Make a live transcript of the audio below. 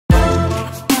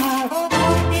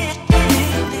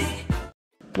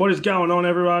What is going on,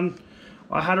 everyone?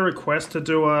 I had a request to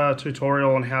do a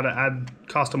tutorial on how to add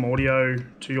custom audio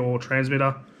to your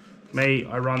transmitter.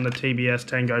 I run the TBS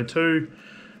Tango 2,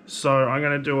 so I'm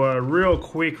going to do a real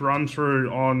quick run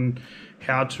through on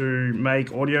how to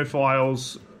make audio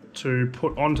files to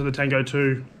put onto the Tango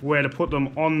 2, where to put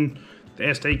them on the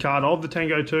SD card of the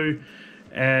Tango 2,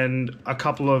 and a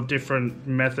couple of different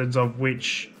methods of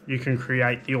which you can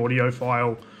create the audio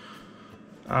file.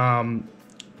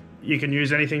 You can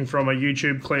use anything from a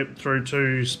YouTube clip through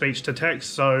to speech to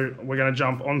text. So we're going to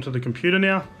jump onto the computer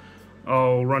now.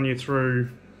 I'll run you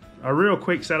through a real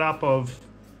quick setup of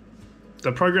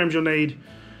the programs you'll need,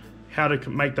 how to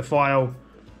make the file,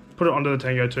 put it onto the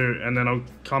Tango 2, and then I'll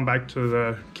come back to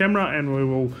the camera and we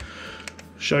will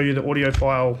show you the audio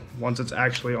file once it's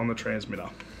actually on the transmitter.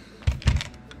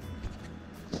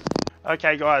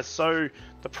 Okay guys, so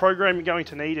the program you're going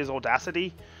to need is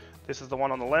Audacity. This is the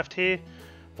one on the left here.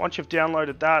 Once you've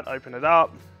downloaded that, open it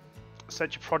up,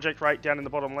 set your project rate down in the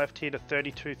bottom left here to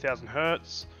 32,000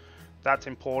 Hertz. That's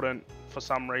important for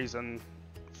some reason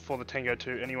for the Tango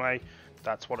 2 anyway.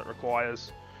 That's what it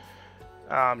requires.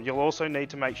 You'll also need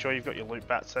to make sure you've got your loop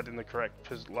bat set in the correct,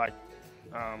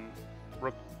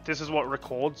 this is what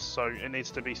records, so it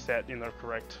needs to be set in the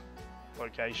correct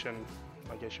location,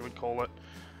 I guess you would call it.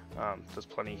 There's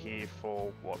plenty here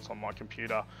for what's on my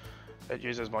computer. It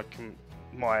uses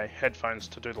my headphones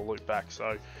to do the loop back.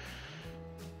 So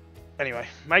anyway,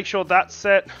 make sure that's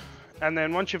set, and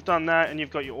then once you've done that and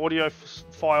you've got your audio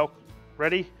file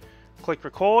ready, click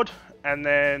record and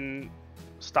then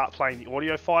start playing the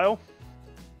audio file.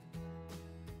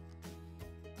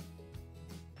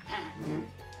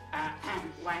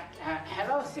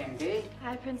 Hello, Cindy.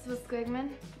 Hi, Principal Squigman.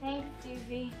 Thanks,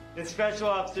 Doobie. It's Special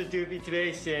Officer Doobie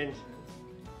today, Cindy.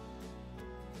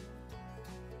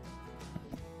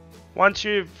 Once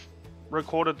you've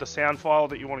recorded the sound file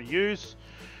that you want to use,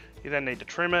 you then need to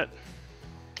trim it.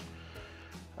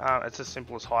 It's as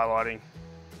simple as highlighting.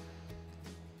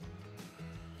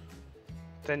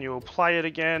 Then you will play it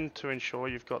again to ensure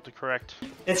you've got the correct.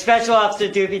 It's Special Officer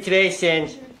Doobie today,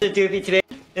 Cindy. Doobie today.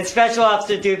 It's Special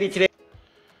Officer Doobie today.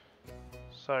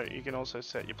 So you can also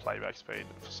set your playback speed.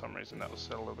 For some reason that was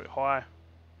set a little bit high.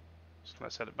 Just going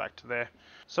to set it back to there.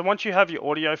 So once you have your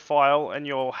audio file and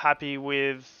you're happy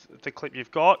with the clip you've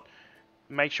got,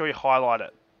 make sure you highlight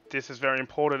it. This is very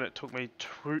important. It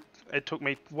took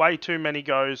me way too many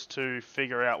goes to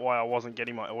figure out why I wasn't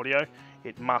getting my audio.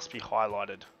 It must be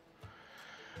highlighted.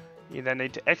 You then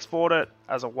need to export it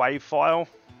as a WAV file,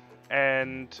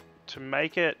 and to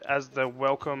make it as the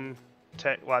welcome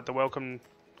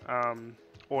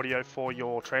audio for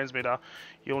your transmitter,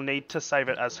 you'll need to save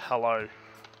it as hello.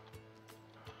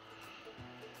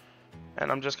 And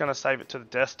I'm just going to save it to the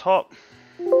desktop.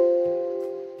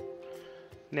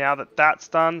 Now that that's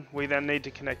done, we then need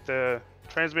to connect the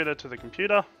transmitter to the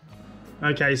computer.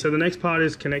 Okay, so the next part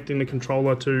is connecting the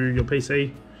controller to your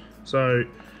PC. So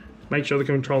make sure the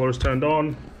controller is turned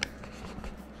on.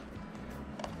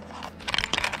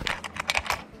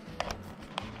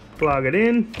 Plug it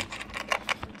in.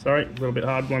 Sorry, a little bit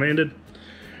hard one-handed.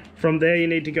 From there you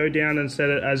need to go down and set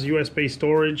it as USB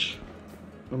storage.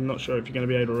 I'm not sure if you're going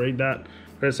to be able to read that,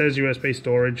 but it says USB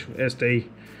storage, SD.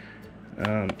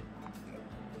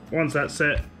 Once that's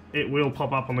set, it will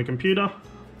pop up on the computer.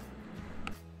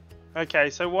 Okay,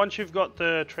 so once you've got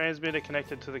the transmitter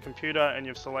connected to the computer and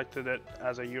you've selected it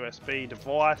as a USB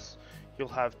device, you'll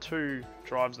have two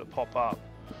drives that pop up.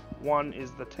 One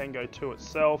is the Tango 2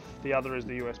 itself, the other is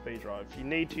the USB drive. If you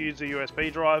need to use the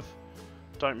USB drive,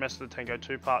 don't mess with the Tango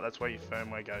 2 part, that's where your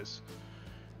firmware goes.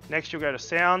 Next you'll go to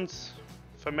sounds,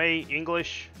 for me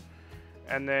English,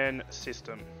 and then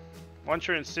system. Once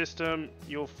you're in system,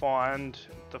 you'll find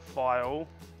the file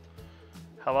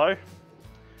hello,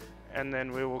 and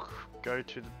then we will go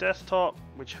to the desktop,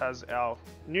 which has our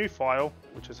new file,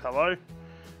 which is hello,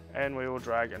 and we will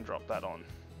drag and drop that on,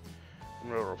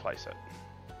 and we'll replace it.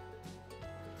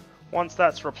 Once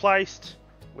that's replaced,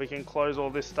 we can close all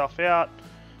this stuff out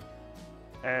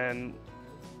and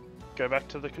go back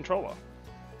to the controller.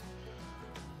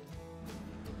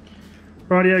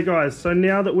 Rightio guys, so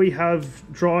now that we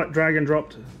have drag and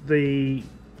dropped the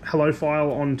hello file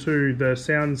onto the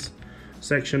sounds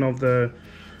section of the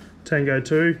Tango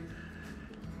 2,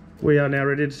 we are now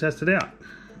ready to test it out.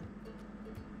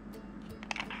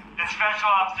 It's Special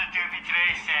Officer Doobie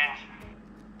today, Cindy.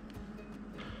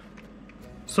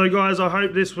 So guys, I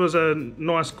hope this was a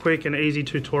nice, quick and easy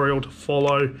tutorial to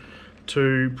follow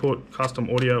to put custom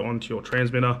audio onto your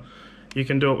transmitter. You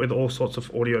can do it with all sorts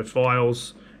of audio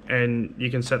files, and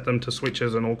you can set them to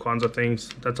switches and all kinds of things.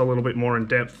 That's a little bit more in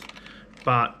depth,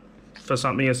 but for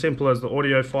something as simple as the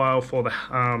audio file for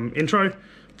the intro,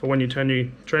 for when you turn your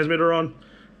transmitter on.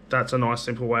 That's a nice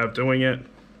simple way of doing it,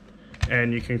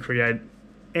 and you can create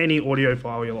any audio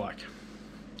file you like.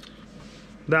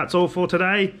 That's all for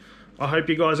today. I hope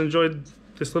you guys enjoyed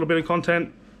this little bit of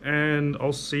content, and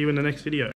I'll see you in the next video.